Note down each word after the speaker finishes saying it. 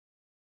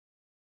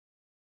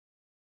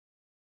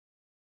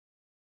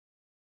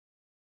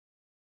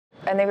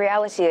And the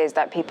reality is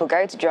that people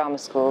go to drama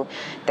school,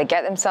 they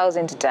get themselves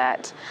into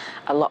debt.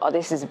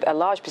 This is a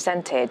large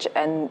percentage,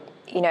 and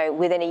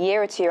within a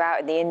year or two out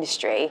in the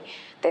industry,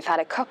 they've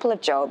had a couple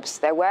of jobs.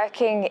 They're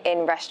working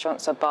in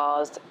restaurants or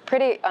bars,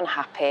 pretty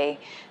unhappy,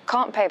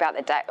 can't pay back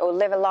the debt or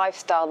live a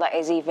lifestyle that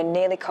is even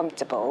nearly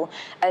comfortable.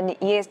 And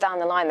years down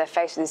the line, they're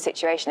faced with the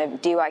situation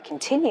of, do I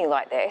continue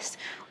like this,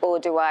 or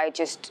do I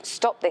just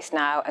stop this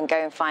now and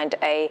go and find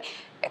a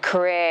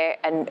career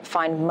and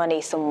find money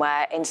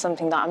somewhere in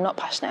something that I'm not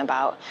passionate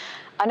about?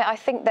 And I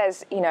think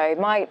there's,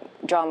 my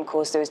drama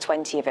course, there was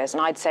 20 of us,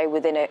 and I'd say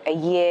within a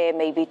year,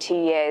 maybe 2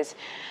 years,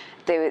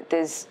 it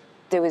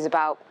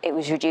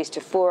was reduced to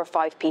 4 or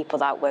 5 people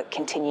that were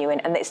continuing,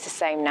 and it's the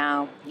same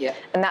now. Yeah.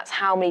 And that's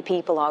how many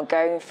people are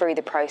going through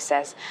the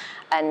process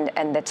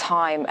and the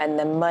time and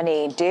the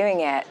money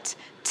doing it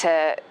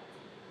to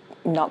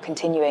not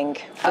continuing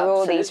for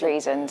all these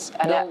reasons.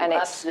 And, and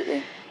it's,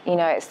 absolutely.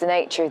 It's the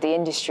nature of the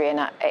industry,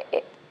 and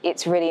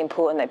it's really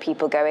important that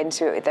people go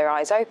into it with their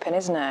eyes open,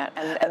 isn't it?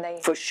 And they...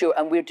 For sure,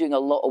 and we're doing a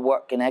lot of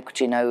work in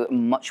equity now,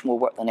 much more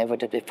work than ever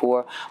did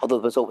before, although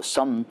there was always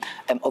some,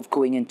 of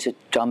going into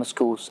drama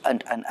schools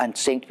and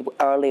saying to people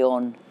early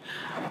on,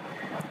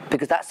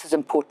 because that's as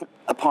important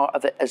a part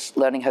of it as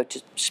learning how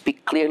to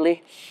speak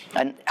clearly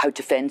and how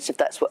to fence, if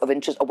that's what of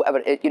interest, or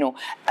whatever,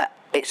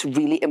 it's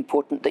really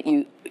important that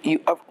you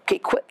are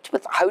equipped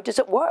with how does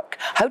it work?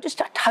 How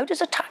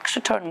does a tax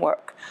return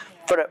work?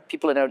 For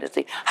people in our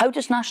industry, how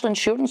does national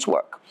insurance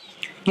work?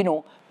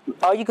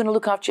 Are you going to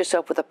look after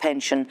yourself with a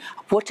pension?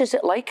 What is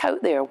it like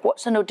out there?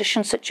 What's an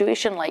audition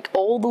situation like?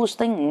 All those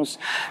things,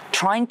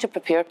 trying to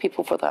prepare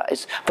people for that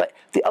is. But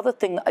the other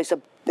thing that is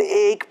a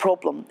big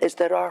problem is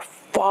there are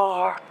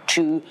far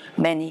too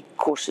many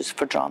courses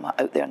for drama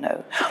out there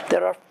now.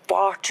 There are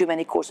far too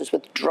many courses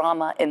with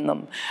drama in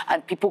them,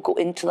 and people go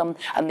into them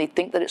and they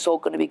think that it's all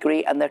going to be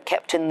great, and they're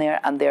kept in there,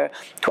 and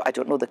I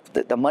don't know,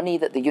 the money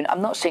that the unit.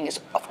 I'm not saying it's,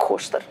 of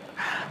course, that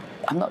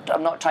I'm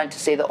not trying to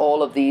say that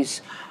all of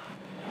these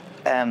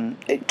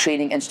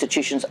training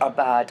institutions are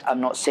bad. I'm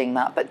not saying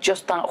that, but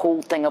just that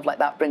whole thing of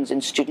that brings in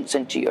students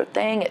into your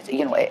thing.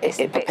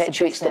 It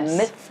perpetuates the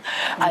myth,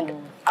 and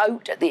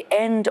out at the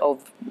end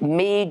of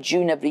May,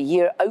 June every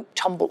year, out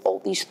tumble all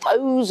these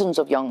thousands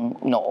of young,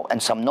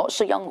 and some not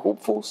so young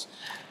hopefuls,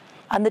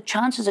 and the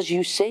chances, as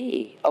you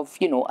say, of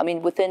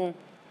within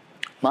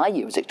my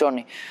year was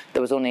extraordinary.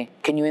 There was only,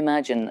 can you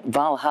imagine,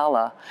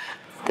 Valhalla?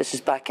 This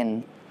is back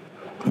in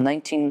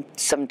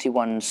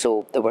 1971,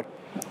 so there were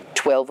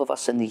 12 of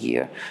us in the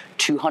year,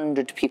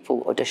 200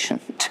 people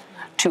auditioned,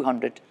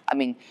 200.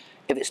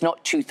 If it's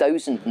not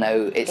 2,000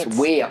 now, it's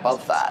way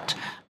above that.